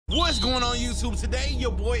What's going on YouTube? Today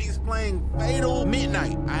your boy is playing Fatal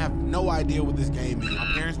Midnight. I have no idea what this game is.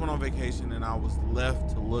 My parents went on vacation and I was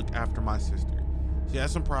left to look after my sister. She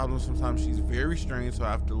has some problems. Sometimes she's very strange, so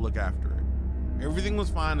I have to look after her. Everything was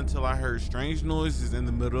fine until I heard strange noises in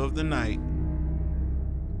the middle of the night.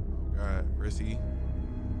 Oh God, press E.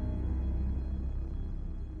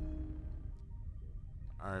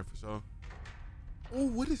 All right, for sure. Oh,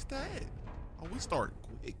 what is that? Oh, we started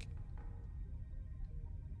quick.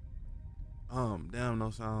 Damn, no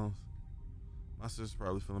sounds. My sister's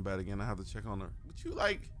probably feeling bad again. I have to check on her. But you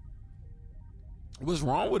like, what's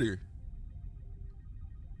wrong with her?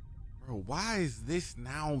 Bro, why is this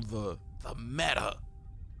now the meta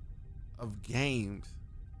of games?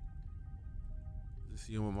 Just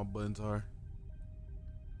seeing what my buttons are.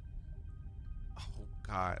 Oh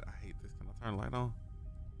God, I hate this. Can I turn the light on?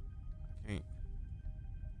 I can't.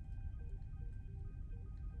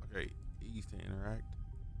 Okay, E's to interact.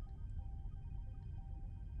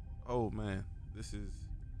 Oh man, this is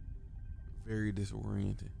very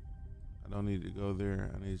disorienting. I don't need to go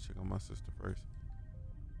there. I need to check on my sister first.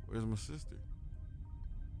 Where's my sister?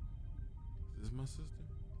 Is this my sister?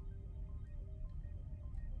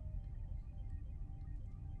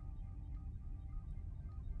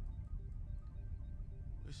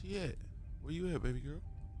 Where's she at? Where you at, baby girl?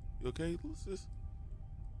 You okay, little sis?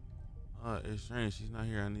 It's strange. She's not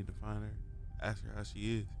here. I need to find her. Ask her how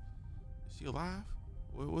she is. Is she alive?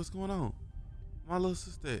 What's going on? My little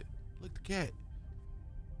sister. Look, the cat.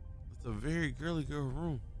 It's a very girly girl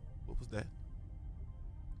room. What was that?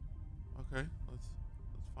 Okay, let's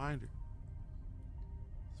find her.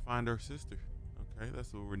 Let's find our sister. Okay,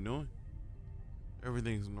 that's what we're doing.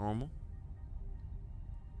 Everything's normal.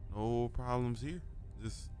 No problems here.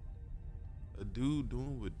 Just a dude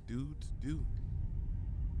doing what dudes do.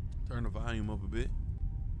 Turn the volume up a bit.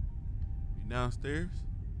 You downstairs?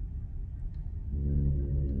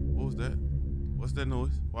 What was that? What's that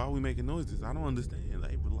noise? Why are we making noises? I don't understand.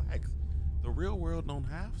 Like, relax. The real world don't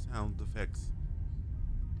have sound effects.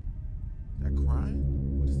 Is that crying?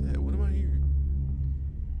 What is that? What am I hearing?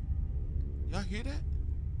 Y'all hear that?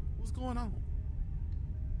 What's going on?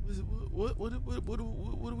 What is it?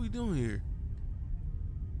 What are we doing here?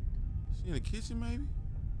 She in the kitchen, maybe?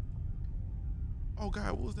 Oh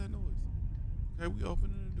God, what was that noise? Okay, we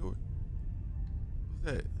opening the door. What's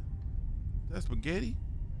that? Is that spaghetti?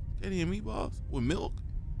 Spaghetti and meatballs with milk?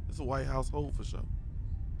 It's a white household for sure.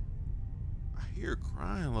 I hear her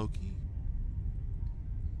crying low key.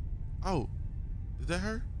 Oh, is that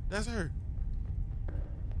her? That's her.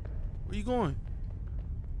 Where you going?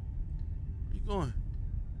 Where you going?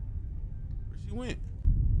 Where she went?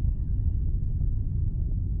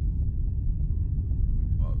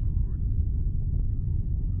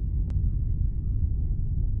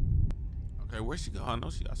 Where'd she go? I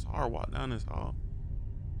know I saw her walk down this hall.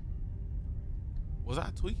 Was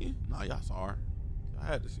I tweaking? No, y'all saw her. I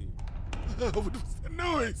had to see her. What was that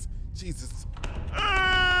noise? Jesus.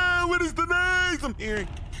 Ah, what is the noise I'm hearing?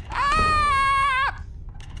 Ah!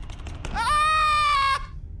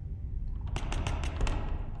 Ah!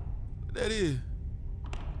 What that is?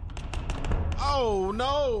 Oh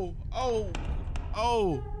no.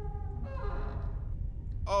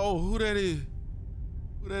 Oh, who that is?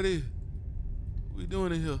 Who that is? What we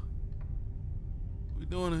doing in here? What we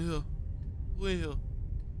doing in here? Who in here?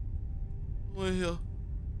 Who in here?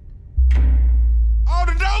 Oh,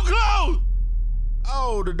 the door closed!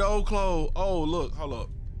 Oh, the door closed. Oh, look, hold up.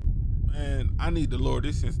 Man, I need to lower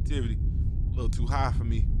this sensitivity. A little too high for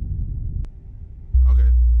me.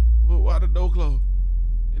 Okay. Why the door closed?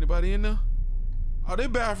 Anybody in there? Oh, this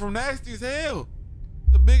bathroom nasty as hell.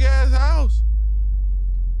 It's a big ass house.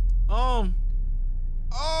 Oh,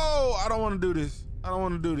 I don't want to do this. I don't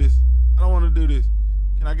want to do this. I don't want to do this.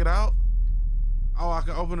 Can I get out? Oh, I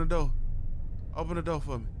can open the door. Open the door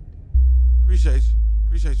for me. Appreciate you.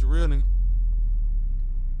 Appreciate you, real nigga.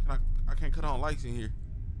 I can't cut on lights in here.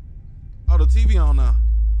 Oh, the TV on now.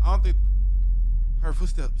 I don't think. Her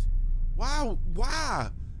footsteps. Why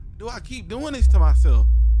do I keep doing this to myself?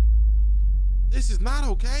 This is not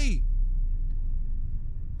okay.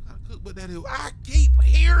 Gotta cook, but that is. I keep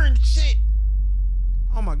hearing shit.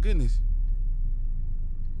 Oh my goodness.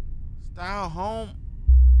 Style home.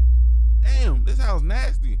 Damn, this house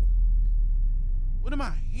nasty. What am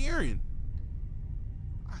I hearing?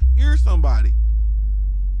 I hear somebody.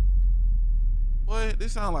 Boy,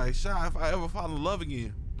 this sounds like Shy If I Ever Fall in Love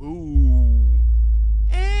Again. Boo.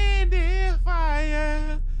 And if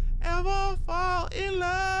I ever fall in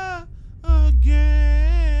love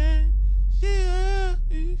again, she'll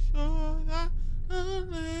be sure that the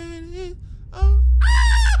lady of...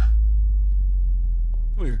 Ah!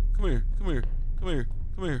 Come here. Come here. Come here. Come here.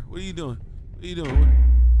 Come here. What are you doing? What are you doing?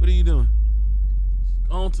 What are you doing? She's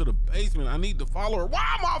gone to the basement. I need to follow her.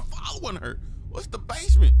 Why am I following her? What's the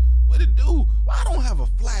basement? What it do? Why I don't have a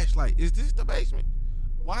flashlight? Is this the basement?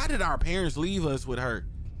 Why did our parents leave us with her?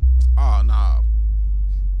 Oh, nah.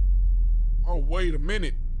 Oh, wait a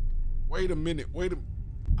minute. Wait a minute.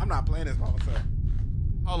 I'm not playing this by myself.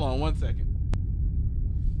 Hold on 1 second.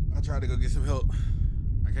 I tried to go get some help.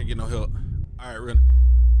 I can't get no help. All right, run.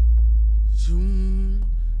 Zoom,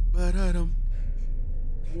 ba-da-dum.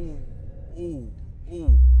 Ooh.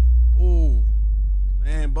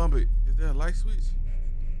 Man, bump it. Is there a light switch?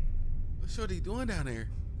 What's Shorty doing down there?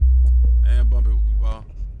 Man, bump it. We ball.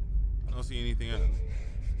 I don't see anything else.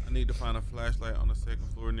 I need to find a flashlight on the second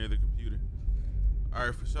floor near the computer. All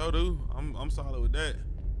right, for sure, dude. I'm solid with that.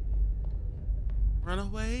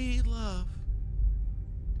 Runaway love.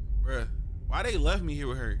 Bruh, why they left me here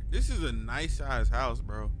with her? This is a nice size house,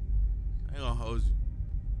 bro. I ain't gonna hold you.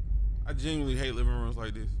 I genuinely hate living rooms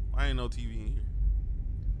like this. Why ain't no TV in here?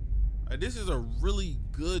 Like, this is a really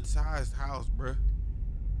good sized house, bruh.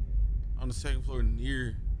 On the second floor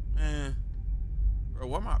near, man. Bro,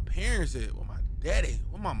 where my parents at? Where my daddy?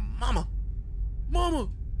 Where my mama? Mama!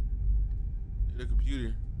 The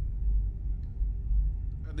computer.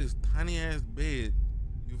 Got this tiny ass bed.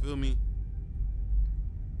 You feel me?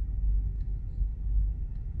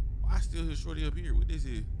 Why I still hear Shorty up here? What this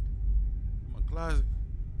is? In my closet.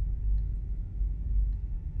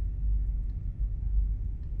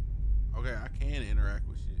 Okay, I can interact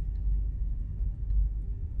with shit.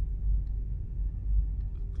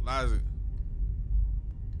 Closet.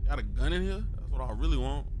 Got a gun in here? That's what I really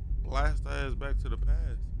want. Blast our ass back to the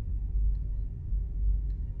past.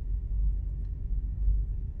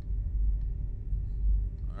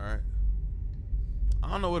 Alright. I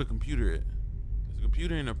don't know where the computer is. Is the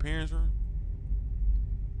computer in the parents' room?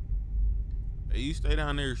 Hey, you stay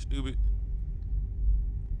down there, stupid.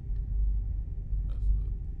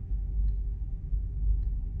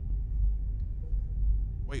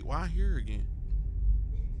 Wait, why here again?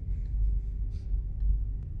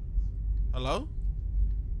 Hello?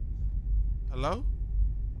 Hello?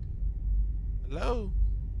 Hello?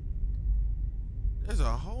 There's a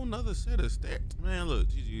whole nother set of stairs. Man, look,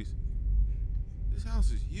 GG's. This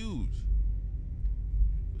house is huge.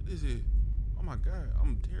 What is it? Oh my God,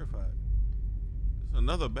 I'm terrified. There's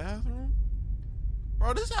another bathroom?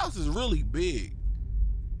 Bro, this house is really big.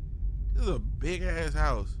 This is a big ass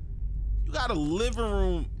house. You got a living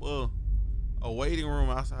room, well, a waiting room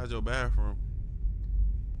outside your bathroom.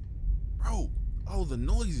 Bro, oh, the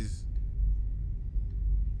noises.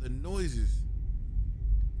 The noises.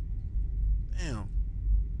 Damn.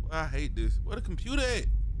 Well, I hate this. Where the computer at?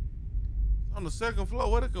 It's on the second floor.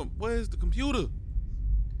 Where's the computer?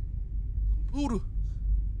 Computer.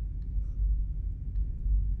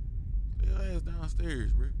 Stay your ass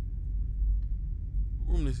downstairs, bro.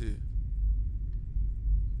 What room this is?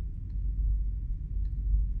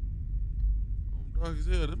 Dark as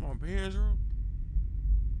hell. This my parents' room.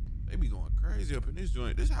 They be going crazy up in this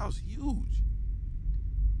joint. This house huge.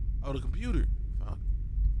 Oh, the computer. Found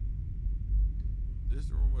it. This is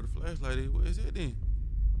the room where the flashlight is. Where is it then?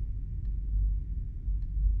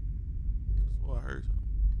 I swore I heard something.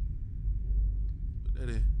 Put that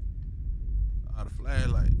in. Oh, the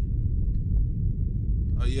flashlight.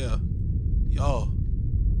 Oh yeah. Y'all.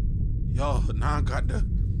 Now I got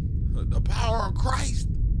the power of Christ.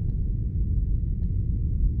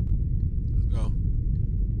 Go.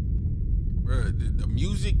 Bruh, the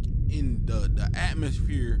music in the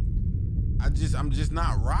atmosphere, I'm just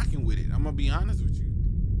not rocking with it. I'm gonna be honest with you.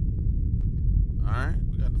 Alright,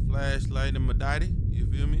 we got the flashlight in Medite, you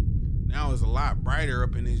feel me? Now it's a lot brighter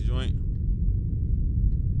up in this joint.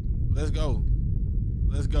 Let's go.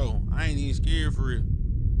 Let's go. I ain't even scared for real.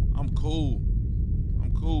 I'm cool.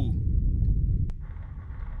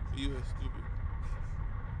 You are stupid.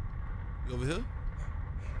 You over here?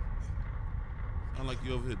 Sound like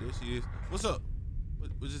you over here. There she is. What's up?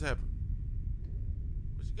 What just happened?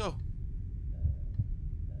 Where'd she go?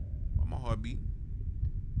 Why my heart beating?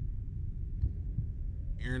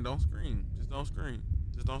 Aaron, don't scream. Just don't scream.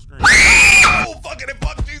 Oh, fucking it,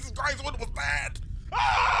 fuck, Jesus Christ, what was that?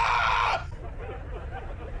 Ah!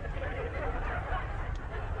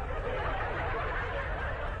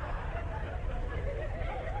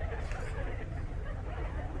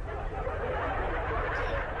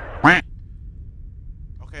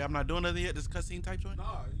 Okay, I'm not doing nothing yet. This cutscene type joint?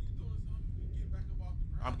 Nah, you doing something? You get back up off the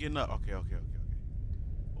ground. I'm getting up. Okay.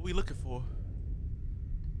 What we looking for?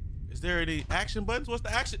 Is there any action buttons? What's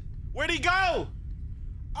the action? Where'd he go?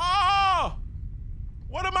 Oh!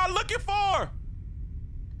 What am I looking for?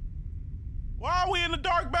 Why are we in the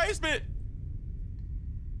dark basement?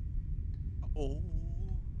 Oh.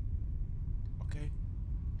 Okay.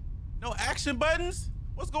 No action buttons?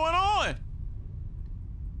 What's going on?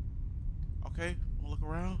 Okay, I'm gonna look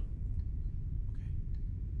around. Okay.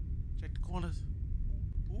 Check the corners.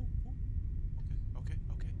 Ooh, ooh.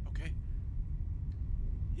 Okay.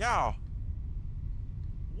 Y'all,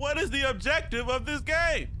 what is the objective of this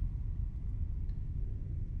game?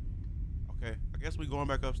 Okay, I guess we going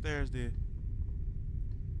back upstairs then.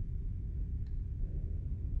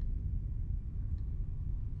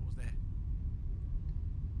 What was that?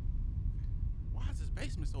 Why is this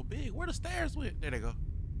basement so big? Where the stairs went? There they go.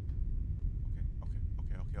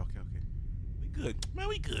 Okay. We good. Man,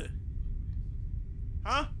 we good.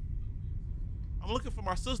 Huh? I'm looking for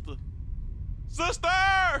my sister. Sister!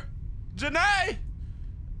 Janae!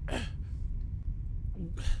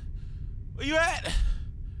 Where you at?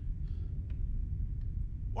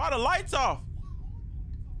 Why the lights off?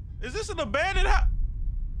 Is this an abandoned house?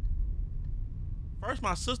 First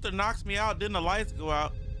my sister knocks me out, then the lights go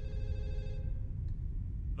out.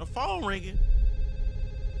 The phone ringing.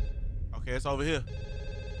 Okay, it's over here.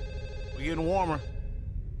 We're getting warmer.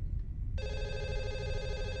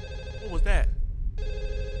 What was that?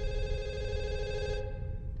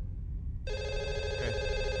 Okay.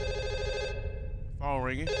 Phone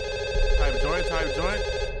ringing. Type joint.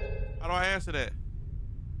 How do I answer that?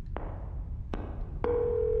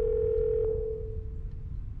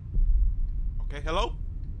 Okay, hello?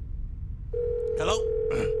 Hello?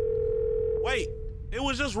 Wait, it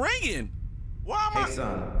was just ringing. Why am I? Hey,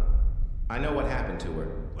 son. I know what happened to her.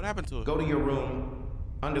 What happened to her? Go to your room.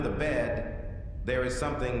 Under the bed, there is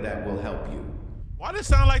something that will help you. Why does it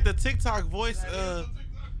sound like the TikTok voice?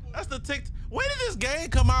 That's the TikTok. When did this game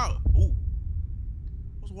come out? Ooh.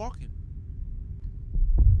 What's walking?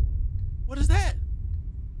 What is that?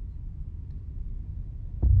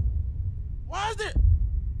 Why is there?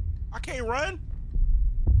 I can't run?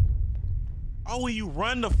 Oh, when you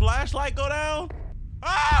run, the flashlight go down?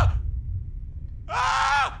 Ah!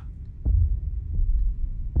 Ah!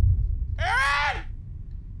 Aaron!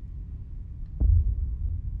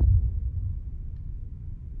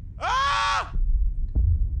 Ah!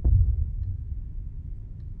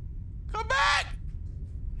 Come back!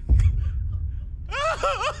 Where's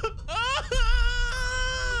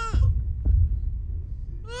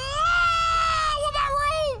my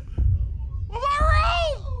room? Where's my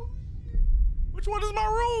room? Which one is my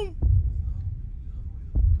room?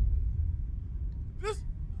 This.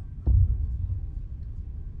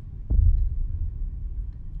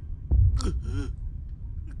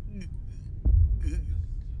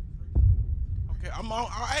 Okay,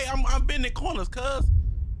 I'm bending corners, cuz.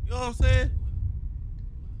 You know what I'm saying?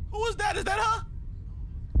 Who is that? Is that her?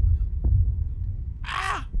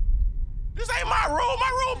 Ah! This ain't my room.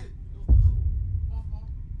 My room.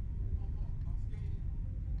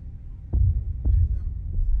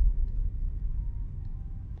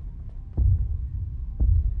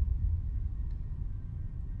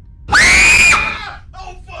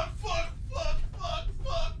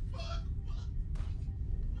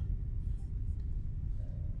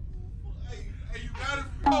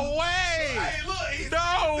 No way! Hey, look,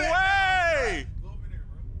 no way! Go over there,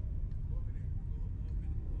 bro. Go over there.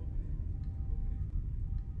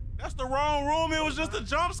 That's the wrong room. It was just a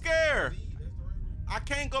jump scare. I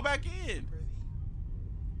can't go back in.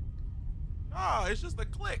 No, it's just a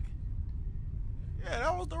click. Yeah,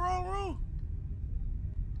 that was the wrong room.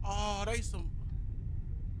 Oh, that's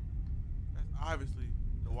obviously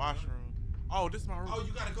the washroom. Oh, this is my room. Oh,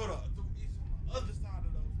 you gotta go to. It's on the other side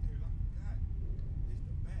of those stairs. I forgot.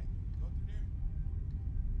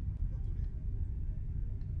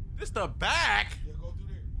 It's the back. Go through there. Go through there. This the back? Yeah, go through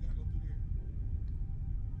there. You gotta go through there.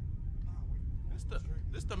 Nah, where you going?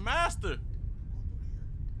 This the master. Go through there.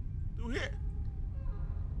 Through here.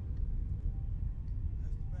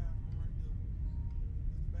 That's the bathroom right there.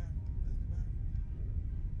 That's the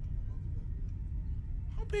bathroom.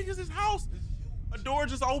 How big is this house? This is A huge. door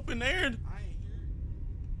just opened there. And, I ain't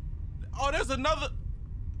here. oh, there's another.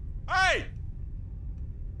 Hey!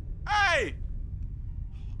 Hey!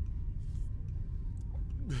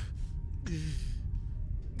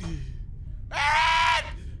 Aaron!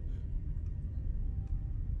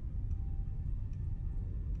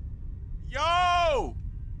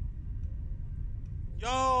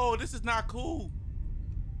 Yo, this is not cool.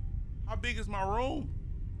 How big is my room?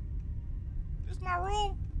 This my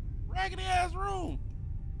room? Raggedy ass room.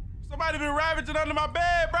 Somebody been ravaging under my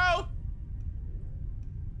bed, bro.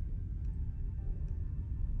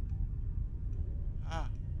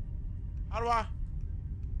 How do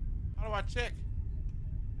I check?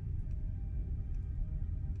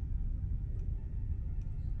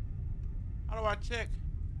 do I check?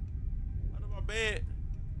 Under my bed.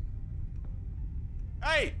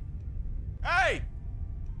 Hey! Hey!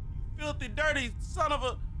 You filthy, dirty son of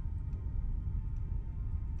a...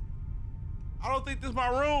 I don't think this is my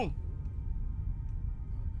room.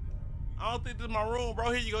 I don't think this is my room,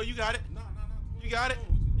 bro. Here you go. You got it. No. You got it.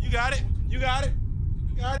 You got it. You got it.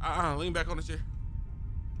 You got it. Lean back on the chair.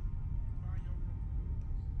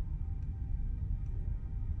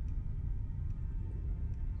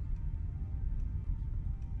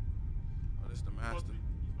 Oh, this the master. You're supposed to be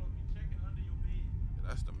checking under your bed. Yeah,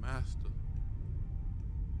 that's the master.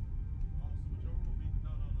 Oh, so what your room be? No,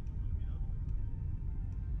 the other way.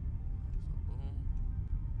 So boom.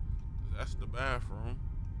 'Cause that's the bathroom.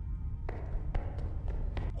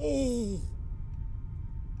 Oh.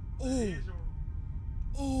 Oh. Here's your room.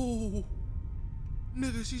 Oh.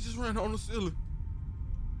 Nigga, she just ran on the ceiling.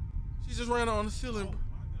 She just ran on the ceiling. Oh, my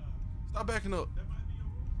God. Stop backing up. That might be your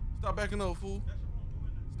room. Stop backing up, fool. That's your room. Go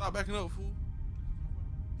in there. Stop backing up, fool.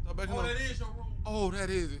 Stop backing Oh, up. that is your room. Oh, that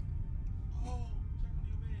is it. Oh, check under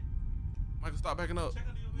your bed. Michael, stop backing up. Check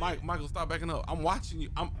under your bed. Michael, stop backing up. I'm watching you.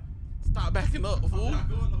 Stop backing up, I'm fool. not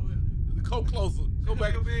going nowhere. Come closer. Go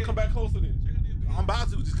back. under your bed. Come back closer then. Check under your bed. I'm about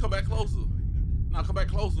to. Just come back closer. Oh, you got that? Now come back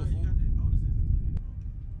closer, Oh, you fool. got that? Oh, this is TV.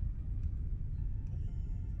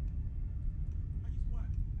 How you squat?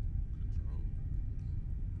 Control.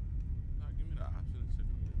 Nah, give me the option and check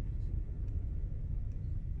on that bitch.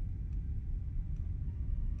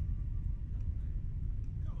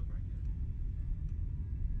 That was right there.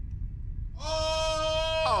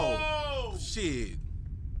 Oh, shit.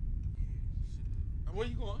 Where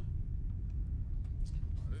you going? Oh,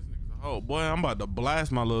 this nigga's a hoe. Boy, I'm about to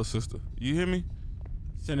blast my little sister. You hear me?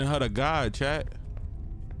 Sending her to God, chat.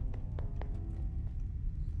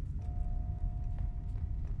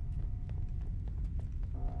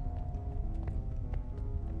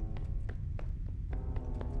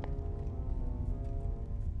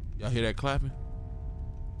 Y'all hear that clapping?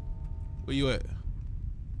 Where you at?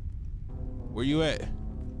 Where you at?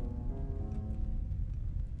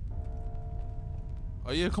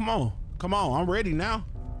 Oh yeah, come on. Come on, I'm ready now.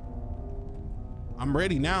 I'm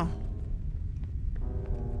ready now.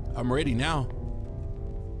 I'm ready now.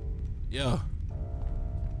 Yeah.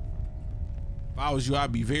 If I was you,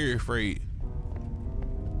 I'd be very afraid.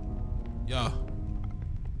 Yeah.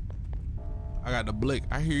 I got the blick.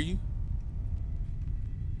 I hear you.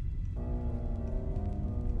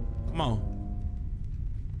 Come on.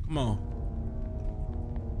 Come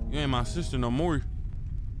on. You ain't my sister no more.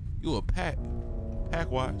 You a pack.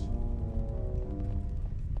 Pack watch.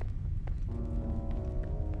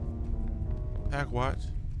 Pack watch.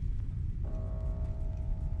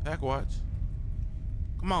 Pack watch.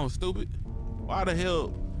 Come on, stupid. Why the hell?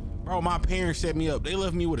 Bro, my parents set me up. They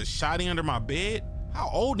left me with a shotty under my bed. How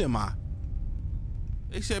old am I?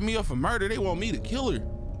 They set me up for murder. They want me to kill her.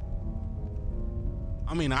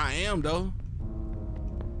 I mean, I am though.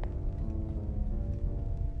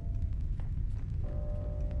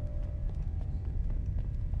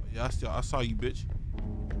 Yeah, I saw you, bitch.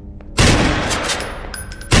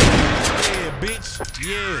 Yeah, bitch.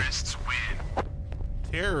 Yeah. Terrorists win.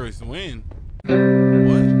 Terrorists win.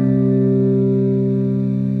 What?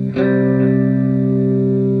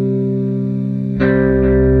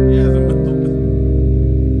 Yeah, it's a mental.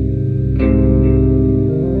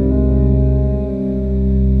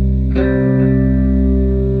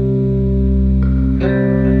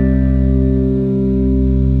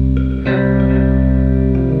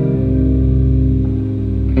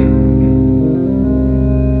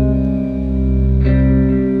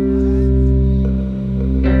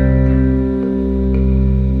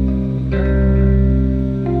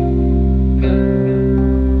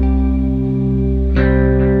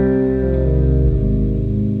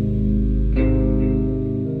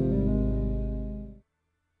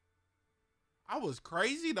 I was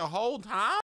crazy the whole time?